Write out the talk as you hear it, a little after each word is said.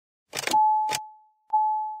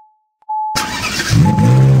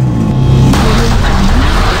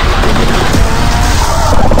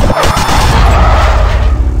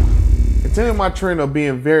Continuing my trend of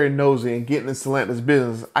being very nosy and getting in Stellantis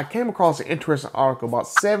business, I came across an interesting article about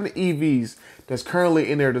 7 EVs that's currently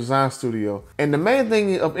in their design studio. And the main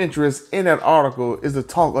thing of interest in that article is the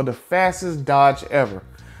talk of the fastest Dodge ever.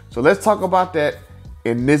 So let's talk about that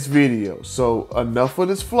in this video. So enough of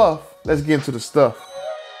this fluff, let's get into the stuff.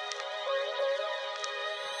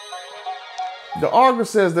 The article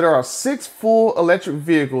says there are 6 full electric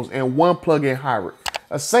vehicles and 1 plug-in hybrid.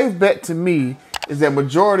 A safe bet to me is that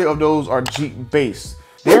majority of those are Jeep based.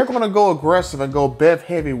 They're gonna go aggressive and go BEV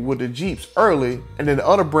heavy with the Jeeps early, and then the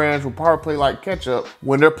other brands will probably play like catch up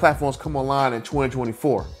when their platforms come online in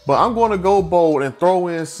 2024. But I'm gonna go bold and throw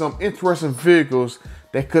in some interesting vehicles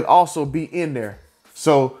that could also be in there.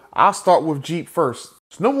 So I'll start with Jeep first.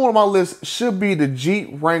 So number 1 on my list should be the Jeep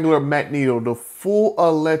Wrangler Magneto, the full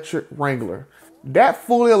electric Wrangler. That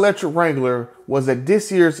fully electric Wrangler was at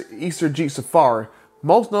this year's Easter Jeep Safari.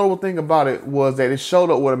 Most notable thing about it was that it showed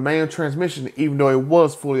up with a manual transmission even though it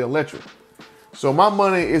was fully electric. So my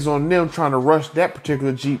money is on them trying to rush that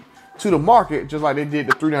particular Jeep to the market just like they did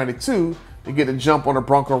the 392 to get the jump on the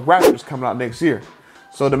Bronco Raptors coming out next year.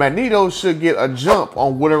 So the Magneto should get a jump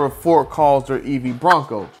on whatever Ford calls their EV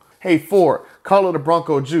Bronco. Hey Ford, call it the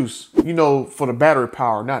Bronco juice. You know, for the battery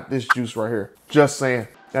power, not this juice right here. Just saying.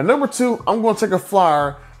 Now number 2, I'm going to take a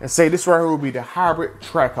flyer and say this right here will be the hybrid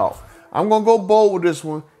Trackhawk. I'm gonna go bold with this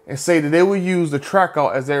one and say that they will use the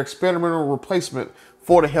Trackhawk as their experimental replacement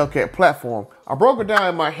for the Hellcat platform. I broke it down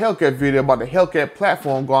in my Hellcat video about the Hellcat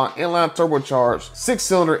platform going inline turbocharged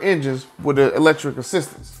 6-cylinder engines with the electric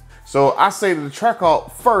assistance. So I say that the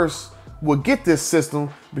Trackhawk first will get this system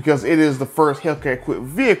because it is the first Hellcat equipped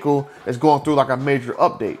vehicle that's going through like a major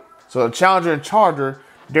update. So the Challenger and Charger,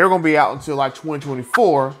 they're gonna be out until like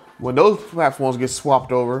 2024 when those platforms get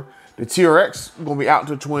swapped over. The TRX is going to be out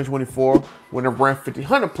until 2024 when the Ram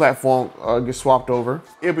 1500 platform gets swapped over.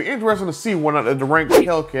 It'll be interesting to see whether the Wrangler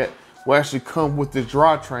Hellcat will actually come with this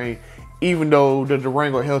drivetrain, even though the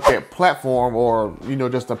Wrangler Hellcat platform, or you know,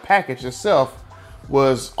 just the package itself,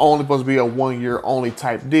 was only supposed to be a 1-year only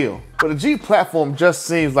type deal. But the Jeep platform just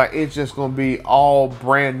seems like it's just going to be all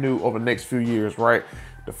brand new over the next few years, right?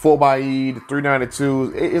 The 4xe, the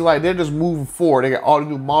 392s, it's like they're just moving forward. They got all the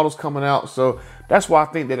new models coming out. So that's why I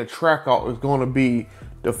think that a Trackhawk is going to be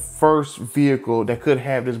the first vehicle that could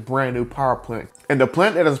have this brand new power plant. And the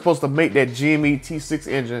plant that is supposed to make that GME T6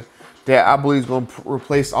 engine that I believe is going to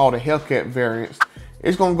replace all the Hellcat variants,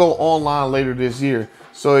 it's going to go online later this year.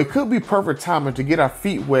 So it could be perfect timing to get our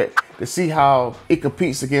feet wet to see how it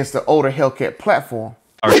competes against the older Hellcat platform.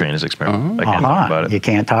 Powertrain is experimental. I can't talk about it. You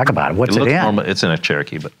can't talk about it. What's it in? Normal. It's in a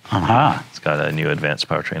Cherokee, but it's got a new advanced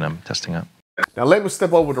powertrain I'm testing out. Now let me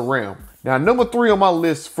step over the Ram. Now number 3 on my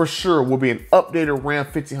list for sure will be an updated Ram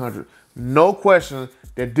 1500. No question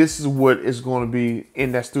that this is what is going to be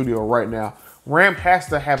in that studio right now. Ram has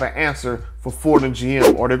to have an answer for Ford and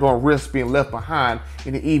GM or they're going to risk being left behind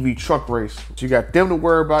in the EV truck race. So you got them to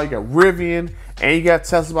worry about, you got Rivian, and you got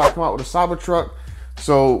Tesla about to come out with a Cybertruck.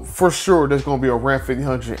 So for sure, there's gonna be a Ram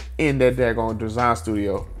 1500 in that daggone design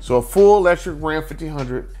studio. So a full electric Ram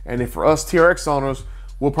 1500, and then for us TRX owners,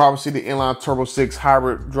 we'll probably see the inline turbo 6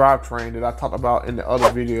 hybrid drivetrain that I talked about in the other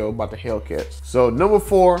video about the Hellcats. So number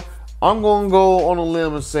 4, I'm gonna go on a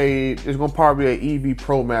limb and say it's gonna probably be an EV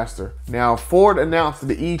Promaster. Now Ford announced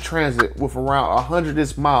the E-Transit with around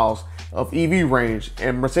 100-ish miles of EV range,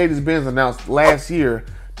 and Mercedes-Benz announced last year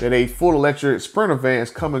that a full electric Sprinter van is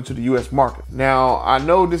coming to the US market. Now, I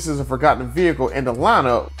know this is a forgotten vehicle in the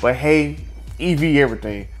lineup, but hey, EV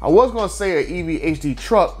everything. I was gonna say an EV HD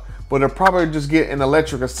truck, but they'll probably just get an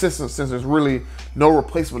electric assistant since there's really no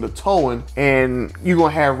replacement of towing, and you're gonna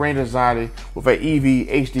have range anxiety with an EV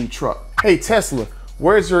HD truck. Hey Tesla,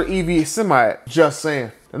 where's your EV semi at? Just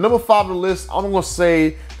saying. The number 5 on the list, I'm gonna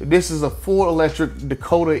say that this is a full electric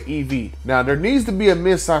Dakota EV. Now there needs to be a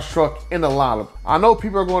mid-size truck in the lineup. I know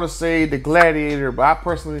people are gonna say the Gladiator, but I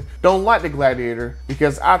personally don't like the Gladiator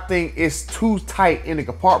because I think it's too tight in the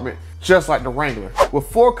compartment, just like the Wrangler. With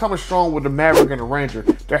Ford coming strong with the Maverick and the Ranger,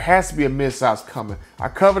 there has to be a mid-size coming. I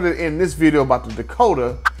covered it in this video about the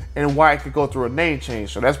Dakota and why it could go through a name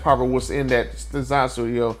change. So that's probably what's in that design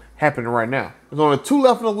studio happening right now. There's only 2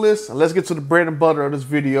 left on the list, and let's get to the bread and butter of this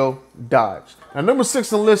video, Dodge. Now number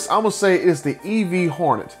 6 on the list, I'm gonna say is the EV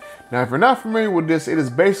Hornet. Now if you're not familiar with this, it is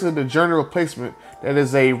basically the Journey replacement that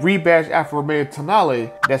is a rebadged Alfa Romeo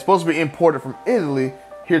Tonale that's supposed to be imported from Italy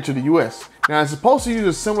here to the US. Now it's supposed to use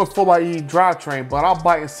a similar 4xe drivetrain, but I'll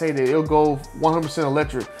bite and say that it'll go 100%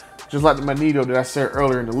 electric just like the Magneto that I said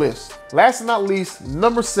earlier in the list. Last but not least,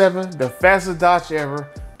 number 7, the fastest Dodge ever,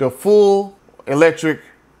 the full electric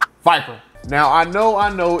Viper. Now I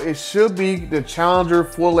know it should be the Challenger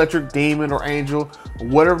full electric Demon or Angel, or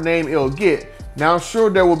whatever name it'll get. Now I'm sure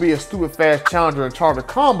there will be a stupid fast Challenger and Charger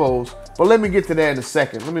combos, but let me get to that in a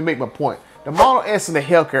second. Let me make my point. The Model S and the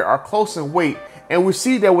Hellcat are close in weight, and we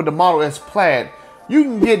see that with the Model S Plaid, you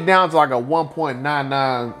can get down to like a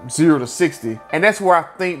 1.990 to 60, and that's where I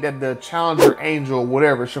think that the Challenger, Angel,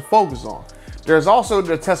 whatever should focus on. There's also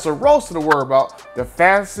the Tesla Roadster to worry about, the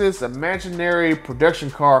fastest imaginary production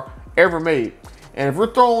car ever made. And if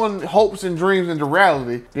we're throwing hopes and dreams into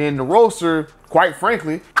reality, then the Roadster, quite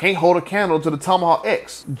frankly, can't hold a candle to the Tomahawk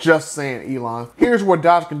X. Just saying, Elon. Here's where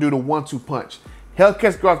Dodge can do the 1-2 punch.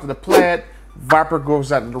 Hellcats go after the Plaid, Viper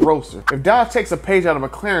goes after the Roadster. If Dodge takes a page out of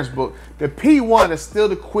McLaren's book, the P1 is still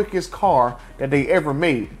the quickest car that they ever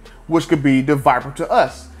made, which could be the Viper to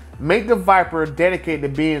us. Make the Viper dedicated to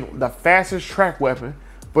being the fastest track weapon,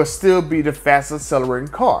 but still be the fastest accelerating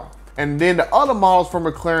car. And then the other models from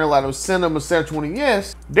McLaren, like the Senna and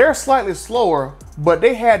 720S, they're slightly slower, but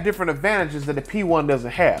they have different advantages that the P1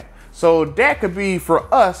 doesn't have. So that could be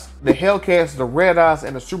for us, the Hellcats, the Red Eyes,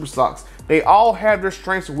 and the Super Stocks. They all have their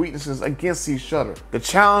strengths and weaknesses against each other. The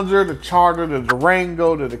Challenger, the Charger, the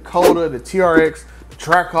Durango, the Dakota, the TRX, the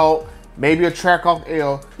Trackhawk, maybe a Trackhawk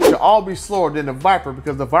L, should all be slower than the Viper,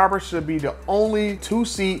 because the Viper should be the only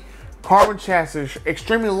 2-seat carbon chassis,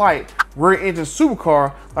 extremely light, rear engine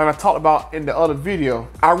supercar like I talked about in the other video.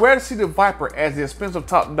 I'd rather see the Viper as the expensive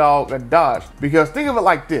top dog at Dodge, because think of it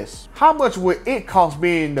like this. How much would it cost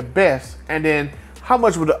being the best, and then how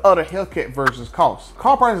much would the other Hellcat versions cost?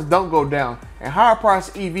 Car prices don't go down, and higher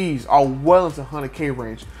priced EVs are well into 100K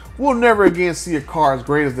range. We'll never again see a car as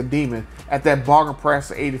great as the Demon at that bargain price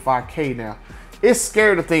of 85K now. It's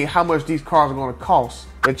scary to think how much these cars are going to cost.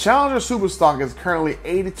 The Challenger Superstock is currently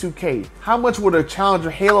 82K. How much would a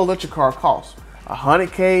Challenger Halo electric car cost?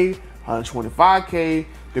 100K, 125K.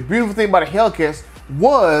 The beautiful thing about the Hellcats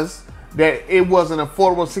was that it was an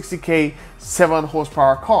affordable 60K, 700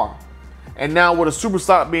 horsepower car. And now with a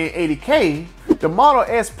Superstock being 80K, the Model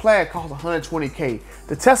S Plaid costs 120K.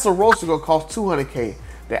 The Tesla Roadster gonna cost 200K.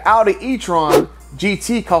 The Audi e-tron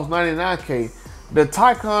GT costs 99K. The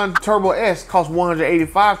Taycan Turbo S costs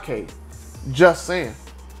 185K. Just saying.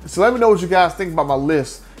 So let me know what you guys think about my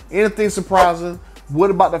list. Anything surprising? What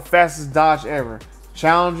about the fastest Dodge ever?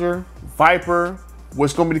 Challenger, Viper,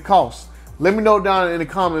 what's gonna be the cost? Let me know down in the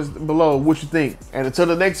comments below what you think. And until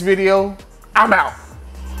the next video, I'm out.